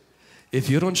Spirit. If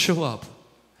you don't show up,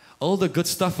 all the good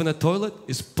stuff in the toilet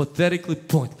is pathetically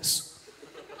pointless.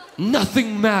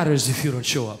 Nothing matters if you don't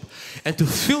show up. And to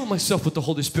fill myself with the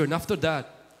Holy Spirit. And after that,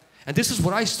 and this is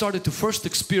what I started to first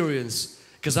experience,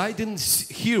 because I didn't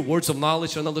hear words of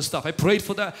knowledge and other stuff. I prayed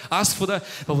for that, asked for that.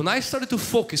 But when I started to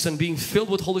focus on being filled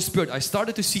with Holy Spirit, I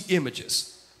started to see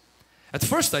images. At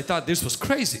first I thought this was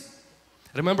crazy.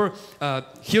 I remember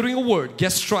hearing a word,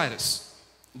 gastritis,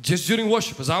 just during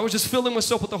worship. As I was just filling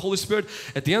myself with the Holy Spirit,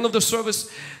 at the end of the service,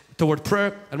 toward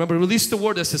prayer, I remember released the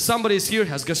word that says, somebody is here,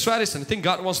 has gastritis, and I think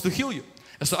God wants to heal you.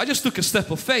 And so I just took a step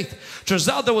of faith. Turns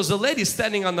out there was a lady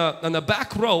standing on the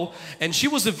back row, and she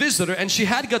was a visitor, and she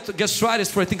had got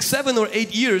gastritis for I think 7 or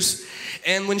 8 years.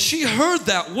 And when she heard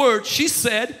that word, she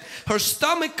said her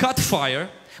stomach caught fire,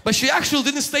 but she actually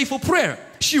didn't stay for prayer.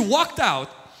 She walked out,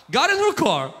 got in her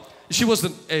car. She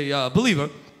wasn't a believer.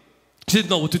 She didn't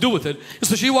know what to do with it. And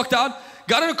so she walked out,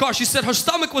 got in her car. She said her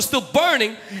stomach was still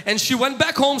burning, and she went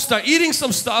back home, started eating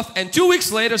some stuff, and 2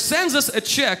 weeks later sends us a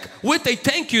check with a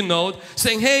thank you note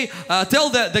saying, hey, tell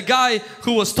the guy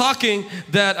who was talking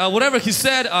that whatever he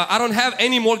said, I don't have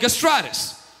any more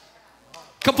gastritis.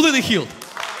 Completely healed.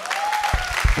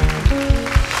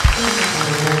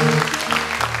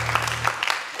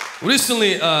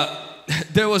 Recently,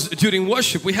 there was, during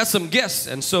worship, we had some guests,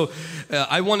 and so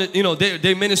I wanted, you know,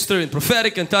 they minister in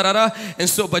prophetic and ta-da-da, and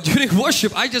so, but during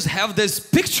worship, I just have this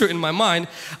picture in my mind.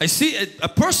 I see a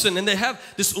person, and they have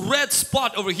this red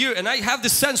spot over here, and I have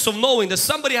this sense of knowing that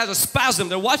somebody has a spasm.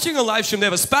 They're watching a live stream, they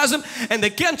have a spasm, and they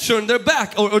can't turn their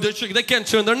back, or they can't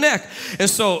turn their neck. And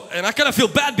so, and I kind of feel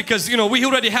bad because, you know, we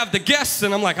already have the guests,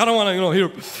 and I'm like, I don't want to, you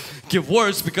know, give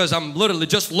words because I'm literally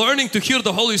just learning to hear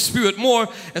the Holy Spirit more.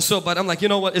 And so, but I'm like, you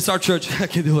know what, it's our church, I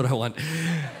can do what I want.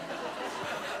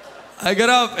 I got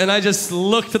up and I just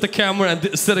looked at the camera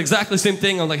and said exactly the same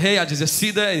thing. I'm like, hey, I just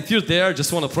see that, if you're there, I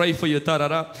just want to pray for you,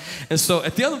 ta-da-da. And so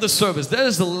at the end of the service,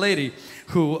 there's a lady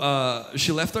who,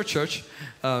 she left our church.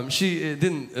 She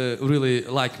didn't really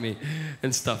like me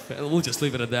and stuff. We'll just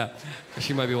leave it at that.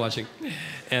 She might be watching.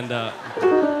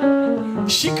 And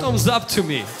she comes up to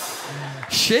me,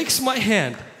 shakes my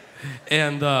hand,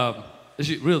 and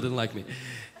she really didn't like me.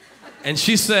 And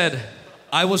she said,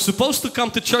 I was supposed to come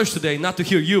to church today, not to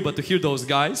hear you, but to hear those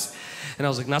guys. And I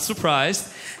was like, not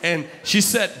surprised. And she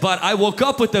said, but I woke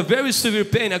up with a very severe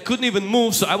pain. I couldn't even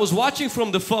move, so I was watching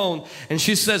from the phone. And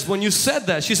she says, when you said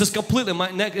that, she says, completely, my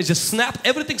neck is just snapped.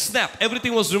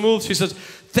 Everything was removed. She says,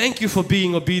 thank you for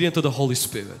being obedient to the Holy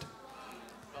Spirit.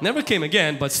 Never came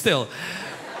again, but still.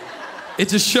 It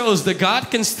just shows that God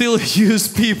can still use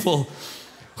people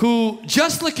who,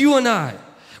 just like you and I,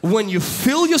 when you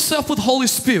fill yourself with Holy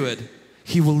Spirit,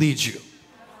 He will lead you.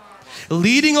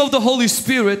 Leading of the Holy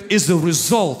Spirit is the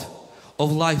result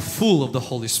of life full of the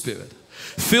Holy Spirit.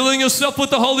 Filling yourself with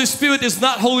the Holy Spirit is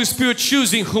not Holy Spirit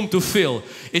choosing whom to fill.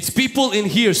 It's people in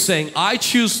here saying, I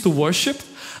choose to worship,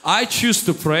 I choose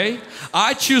to pray,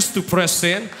 I choose to press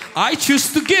in, I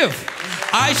choose to give,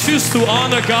 I choose to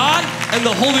honor God, and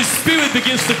the Holy Spirit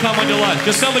begins to come on your life.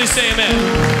 Can somebody say amen?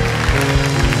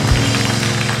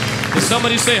 Can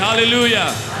somebody say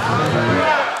hallelujah?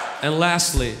 Hallelujah. And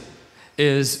lastly,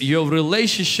 is your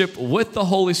relationship with the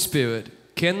Holy Spirit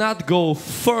cannot go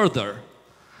further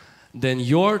than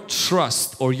your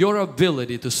trust or your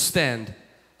ability to stand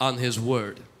on His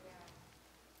Word.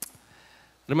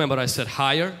 Remember, I said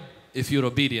higher if you're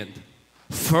obedient,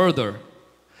 further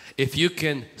if you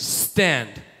can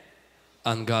stand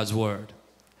on God's Word.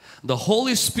 The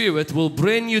Holy Spirit will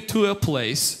bring you to a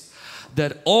place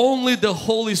that only the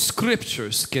Holy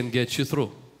Scriptures can get you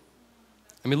through.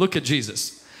 I mean, look at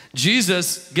Jesus.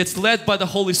 Jesus gets led by the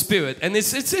Holy Spirit, and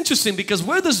it's interesting because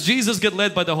where does Jesus get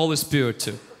led by the Holy Spirit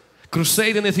to?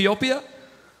 Crusade in Ethiopia?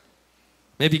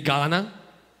 Maybe Ghana?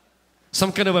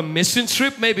 Some kind of a mission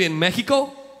trip, maybe in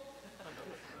Mexico?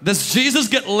 Does Jesus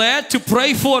get led to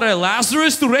pray for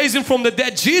Lazarus, to raise him from the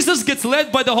dead? Jesus gets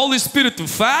led by the Holy Spirit to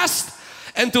fast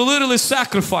and to literally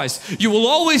sacrifice. You will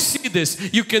always see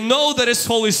this. You can know that it's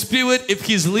Holy Spirit if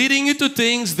He's leading you to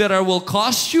things that will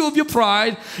cost you of your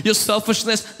pride, your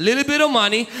selfishness, a little bit of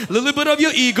money, a little bit of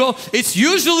your ego. It's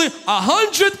usually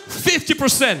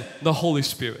 150% the Holy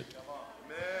Spirit.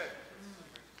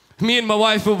 Me and my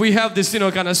wife, we have this,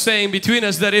 kind of saying between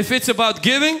us that if it's about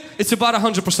giving, it's about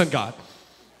 100% God.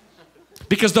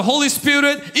 Because the Holy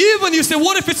Spirit, even you say,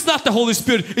 what if it's not the Holy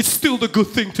Spirit? It's still the good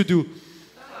thing to do.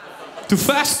 To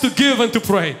fast, to give, and to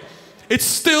pray. It's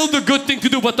still the good thing to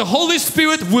do, but the Holy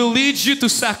Spirit will lead you to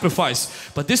sacrifice.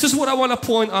 But this is what I want to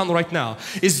point on right now.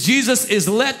 Is Jesus is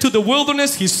led to the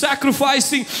wilderness, He's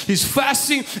sacrificing, He's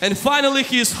fasting, and finally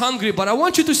He is hungry. But I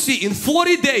want you to see in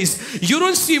 40 days, you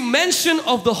don't see mention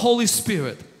of the Holy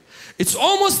Spirit. It's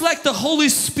almost like the Holy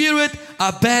Spirit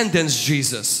abandons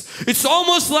Jesus. It's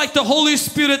almost like the Holy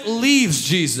Spirit leaves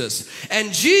Jesus.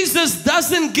 And Jesus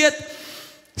doesn't get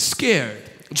scared.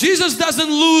 Jesus doesn't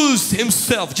lose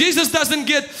himself. Jesus doesn't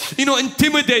get,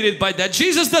 intimidated by that.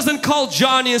 Jesus doesn't call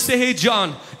Johnny and say, hey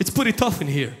John, it's pretty tough in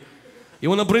here. You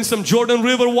want to bring some Jordan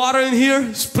River water in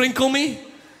here? Sprinkle me?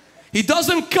 He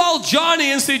doesn't call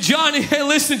Johnny and say, Johnny, hey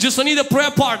listen, I need a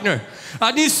prayer partner.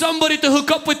 I need somebody to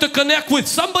hook up with, to connect with.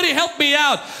 Somebody help me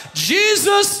out.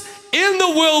 Jesus in the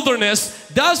wilderness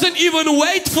doesn't even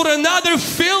wait for another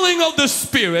filling of the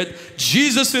Spirit.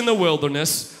 Jesus in the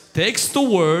wilderness takes the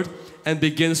Word and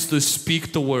begins to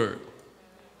speak the Word.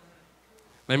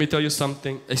 Let me tell you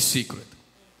something, a secret.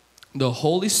 The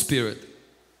Holy Spirit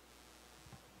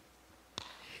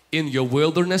in your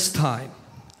wilderness time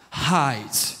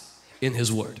hides in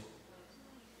His Word.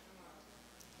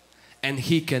 And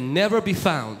He can never be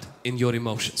found in your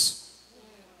emotions.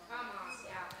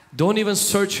 Don't even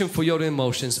search Him for your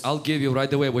emotions. I'll give you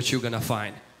right away what you're gonna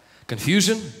find.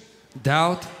 Confusion,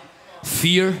 doubt,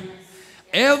 fear,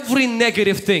 every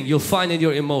negative thing you'll find in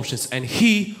your emotions, and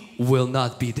He will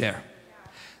not be there.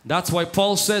 That's why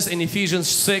Paul says in Ephesians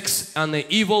 6, on the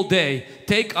evil day,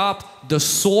 take up the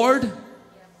sword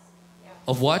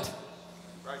of what?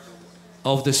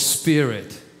 Of the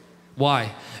Spirit.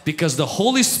 Why? Because the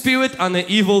Holy Spirit on the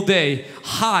evil day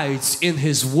hides in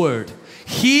His Word.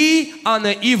 He on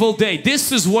the evil day,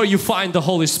 this is where you find the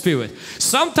Holy Spirit.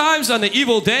 Sometimes on the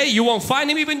evil day you won't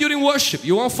find Him even during worship.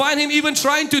 You won't find Him even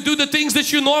trying to do the things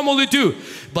that you normally do.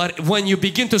 But when you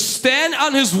begin to stand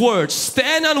on His Word,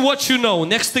 stand on what you know,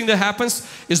 next thing that happens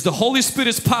is the Holy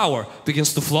Spirit's power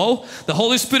begins to flow. The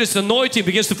Holy Spirit's anointing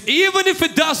begins to, even if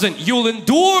it doesn't, you'll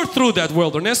endure through that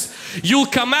wilderness. You'll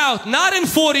come out not in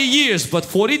 40 years but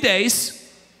 40 days.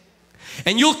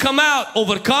 And you'll come out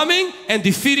overcoming and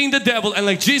defeating the devil, and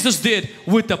like Jesus did,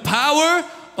 with the power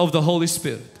of the Holy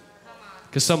Spirit.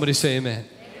 Can somebody say amen?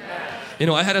 Amen.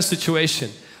 I had a situation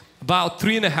about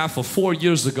 3.5 or 4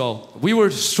 years ago. We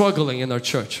were struggling in our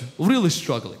church, really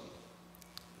struggling.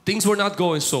 Things were not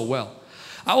going so well.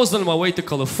 I was on my way to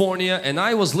California and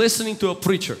I was listening to a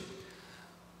preacher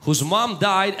whose mom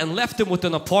died and left him with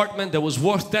an apartment that was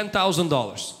worth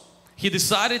 $10,000. He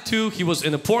decided he was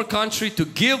in a poor country, to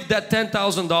give that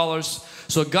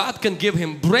 $10,000 so God can give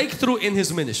him breakthrough in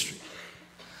his ministry.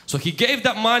 So he gave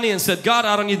that money and said, God,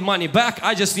 I don't need money back.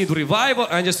 I just need revival.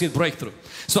 I just need breakthrough.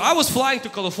 So I was flying to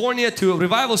California to a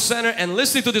revival center and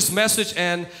listening to this message.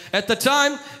 And at the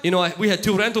time, we had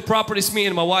 2 rental properties, me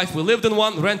and my wife. We lived in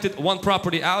one, rented one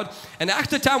property out. And at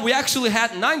the time, we actually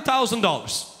had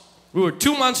 $9,000. We were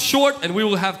 2 months short and we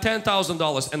will have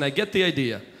 $10,000. And I get the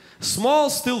idea. Small,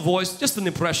 still voice, just an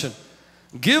impression.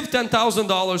 Give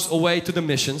 $10,000 away to the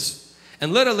missions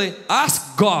and literally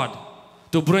ask God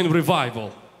to bring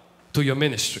revival to your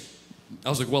ministry. I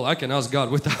was like, well, I can ask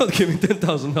God without giving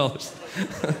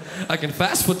 $10,000. I can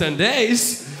fast for 10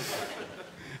 days.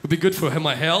 It would be good for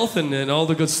my health and all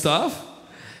the good stuff.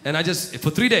 And for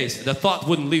 3 days, the thought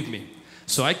wouldn't leave me.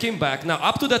 So I came back. Now,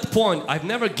 up to that point, I've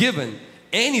never given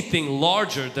anything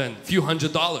larger than a few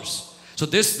 $100s. So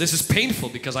this is painful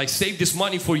because I saved this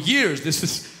money for years. This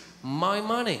is my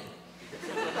money.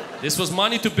 This was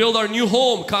money to build our new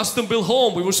home, custom built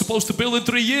home. We were supposed to build in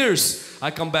 3 years. I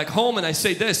come back home and I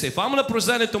say this, if I'm going to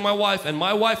present it to my wife and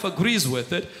my wife agrees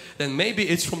with it, then maybe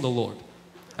it's from the Lord.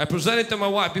 I present it to my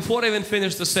wife before I even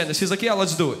finished the sentence. She's like, yeah,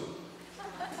 let's do it.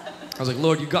 I was like,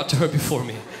 Lord, you got to her before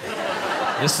me.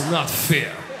 This is not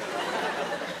fair.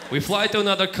 We fly to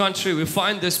another country. We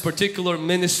find this particular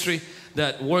ministry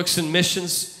that works in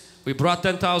missions. We brought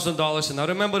 $10,000 and I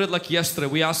remember it like yesterday.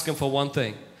 We asked him for one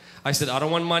thing. I said, I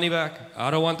don't want money back.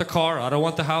 I don't want the car. I don't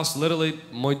want the house. Literally,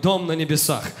 mój dom na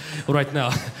niebiesach right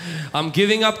now. I'm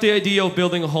giving up the idea of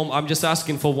building a home. I'm just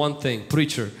asking for one thing.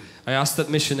 Preacher, I asked that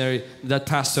missionary, that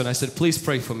pastor, and I said, please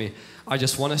pray for me. I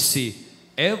just want to see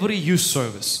every youth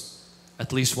service,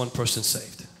 at least one person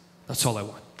saved. That's all I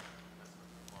want.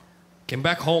 Came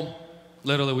back home.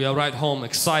 Literally, we arrived home,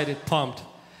 excited, pumped.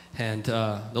 And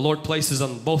the Lord places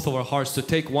on both of our hearts to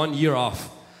take 1 year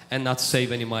off and not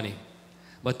save any money,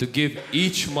 but to give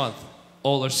each month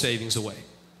all our savings away.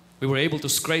 We were able to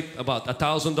scrape about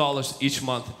 $1,000 each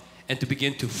month and to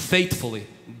begin to faithfully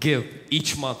give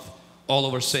each month all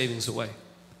of our savings away.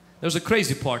 There's a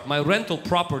crazy part. My rental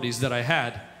properties that I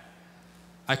had,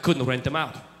 I couldn't rent them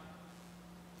out.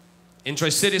 In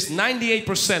Tri-Cities,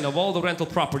 98% of all the rental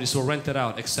properties were rented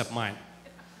out except mine.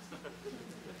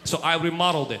 So I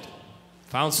remodeled it.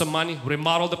 Found some money,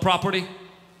 remodeled the property.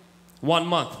 1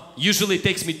 month. Usually it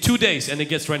takes me 2 days and it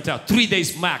gets rented out. 3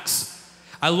 days max.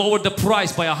 I lowered the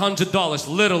price by $100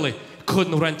 literally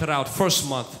couldn't rent it out first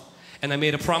month. And I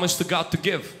made a promise to God to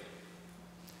give.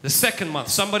 The second month,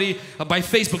 somebody by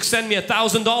Facebook sent me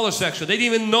 $1,000 extra. They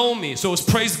didn't even know me. So it was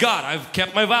praise God. I've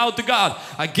kept my vow to God.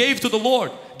 I gave to the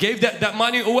Lord. Gave that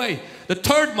money away. The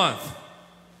third month,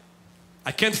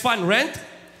 I can't find rent.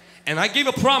 And I gave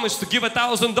a promise to give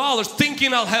 $1,000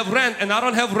 thinking I'll have rent. And I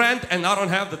don't have rent and I don't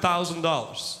have the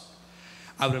 $1,000.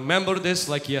 I remember this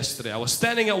like yesterday. I was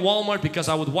standing at Walmart because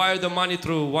I would wire the money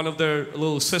through one of their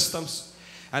little systems.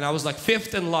 And I was like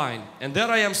fifth in line. And there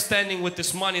I am standing with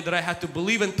this money that I had to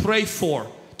believe and pray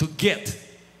for to get.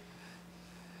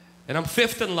 And I'm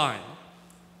fifth in line.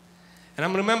 And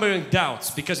I'm remembering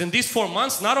doubts because in these 4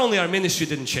 months, not only our ministry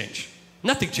didn't change,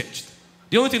 nothing changed.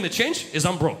 The only thing that changed is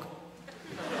I'm broke.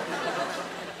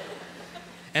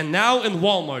 And now in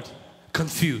Walmart,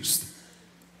 confused.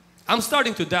 I'm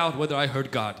starting to doubt whether I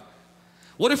heard God.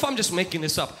 What if I'm just making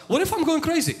this up? What if I'm going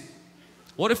crazy?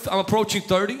 What if I'm approaching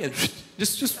 30 and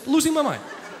just losing my mind?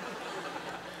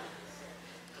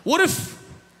 What if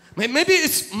maybe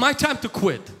it's my time to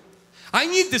quit? I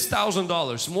need this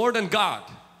 $1,000 more than God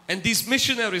and these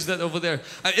missionaries that over there.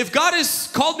 If God has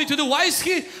called me to do, why is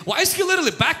He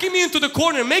literally backing me into the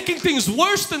corner, making things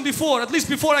worse than before? At least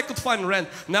before I could find rent.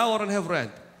 Now I don't have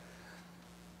rent.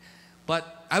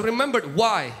 But I remembered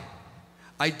why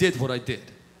I did what I did.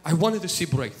 I wanted to see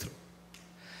breakthrough.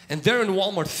 And there in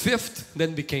Walmart, fifth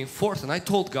then became fourth. And I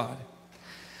told God,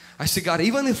 I said, God,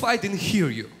 even if I didn't hear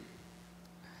you,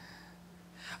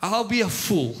 I'll be a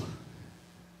fool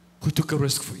who took a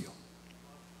risk for you.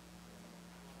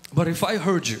 But if I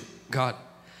heard you, God,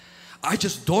 I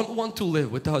just don't want to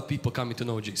live without people coming to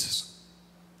know Jesus.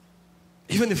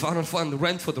 Even if I don't find the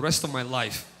rent for the rest of my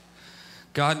life,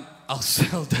 God, I'll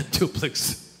sell that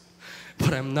duplex.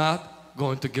 But I'm not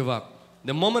going to give up.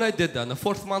 The moment I did that, in the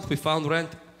fourth month we found rent.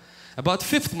 About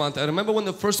fifth month, I remember when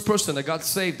the first person that got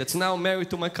saved, that's now married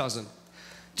to my cousin.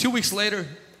 2 weeks later,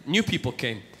 new people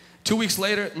came. 2 weeks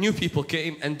later, new people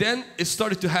came. And then it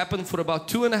started to happen for about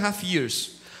 2.5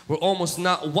 years, where almost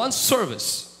not one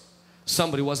service,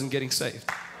 somebody wasn't getting saved.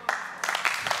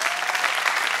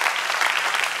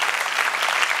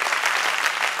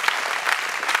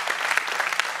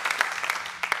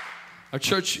 Our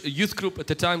church youth group at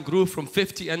the time grew from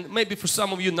 50, and maybe for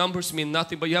some of you numbers mean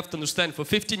nothing, but you have to understand, for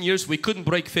 15 years we couldn't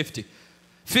break 50.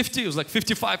 50 was like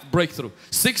 55 breakthrough.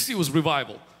 60 was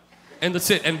revival. And that's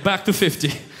it, and back to 50.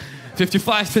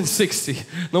 55 and 60.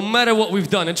 No matter what we've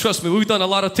done, and trust me, we've done a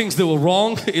lot of things that were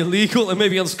wrong, illegal, and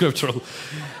maybe unscriptural.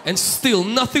 And still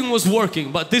nothing was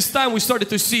working. But this time we started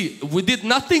to see, we did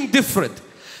nothing different.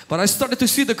 But I started to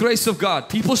see the grace of God.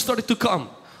 People started to come.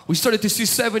 We started to see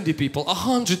 70 people,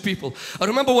 100 people. I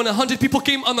remember when 100 people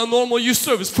came on a normal youth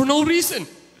service for no reason.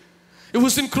 It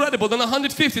was incredible. Then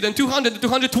 150, then 200, then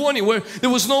 220, where there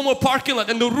was no more parking lot.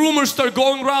 And the rumors start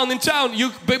going around in town.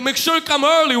 You make sure you come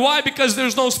early. Why? Because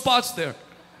there's no spots there.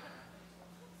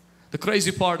 The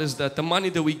crazy part is that the money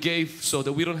that we gave so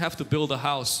that we don't have to build a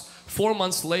house, 4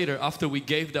 months later after we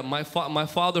gave that, my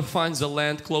father finds a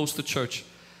land close to church.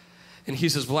 And he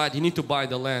says, Vlad, you need to buy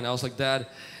the land. I was like, Dad,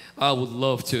 I would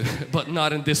love to, but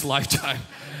not in this lifetime.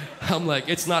 I'm like,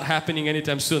 it's not happening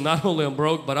anytime soon. Not only I'm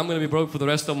broke, but I'm going to be broke for the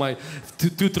rest of my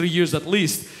 2-3 years at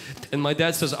least. And my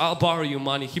dad says, I'll borrow you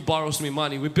money. He borrows me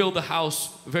money. We build a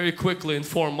house very quickly in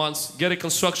 4 months, get a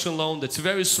construction loan that's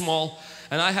very small.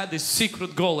 And I had this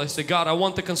secret goal. I said, God, I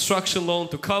want the construction loan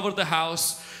to cover the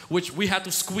house, which we had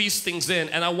to squeeze things in.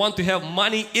 And I want to have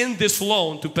money in this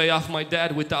loan to pay off my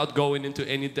dad without going into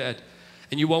any debt.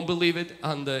 And you won't believe it,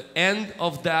 on the end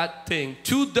of that thing,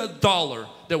 to the dollar,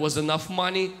 there was enough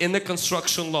money in the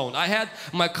construction loan. I had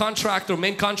my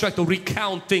main contractor,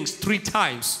 recount things 3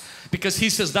 times because he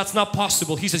says that's not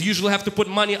possible. He says, usually have to put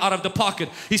money out of the pocket.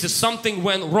 He says, something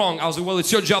went wrong. I was like, well,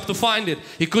 it's your job to find it.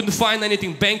 He couldn't find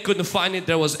anything. Bank couldn't find it.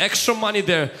 There was extra money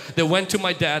there that went to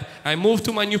my dad. I moved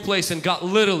to my new place and got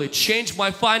literally changed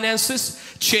my finances,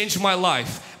 changed my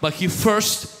life. But he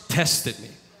first tested me.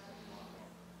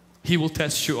 He will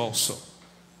test you also.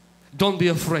 Don't be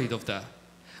afraid of that.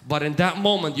 But in that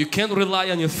moment, you can't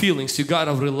rely on your feelings. You got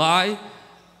to rely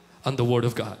on the Word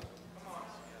of God.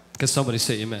 Can somebody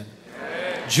say amen?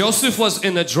 Amen? Joseph was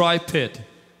in a dry pit.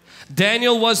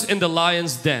 Daniel was in the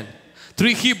lion's den.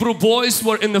 3 Hebrew boys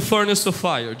were in the furnace of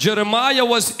fire. Jeremiah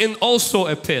was in also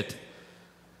a pit.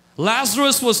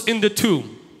 Lazarus was in the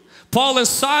tomb. Paul and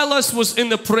Silas was in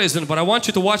the prison. But I want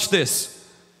you to watch this.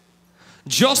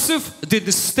 Joseph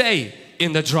didn't stay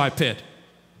in the dry pit.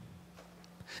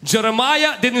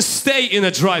 Jeremiah didn't stay in a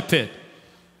dry pit.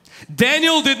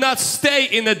 Daniel did not stay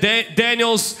in the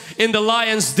in the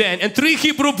lion's den. And 3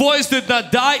 Hebrew boys did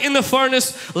not die in the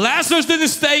furnace. Lazarus didn't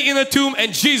stay in a tomb,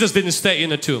 and Jesus didn't stay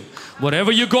in a tomb.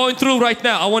 Whatever you're going through right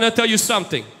now, I want to tell you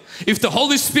something. If the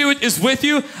Holy Spirit is with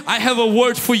you, I have a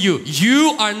word for you.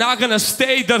 You are not going to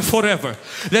stay there forever.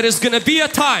 There is going to be a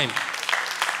time.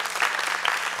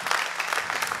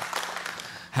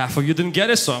 Half of you didn't get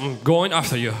it, so I'm going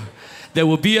after you. There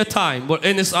will be a time, but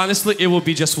and it's honestly, it will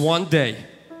be just one day.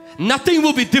 Nothing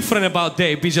will be different about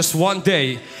day. It'll be just one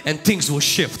day, and things will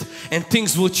shift and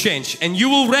things will change, and you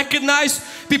will recognize,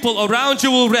 people around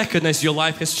you will recognize your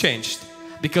life has changed,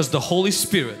 because the Holy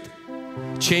Spirit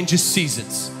changes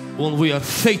seasons when we are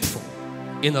faithful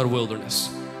in our wilderness.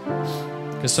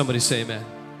 Can somebody say amen?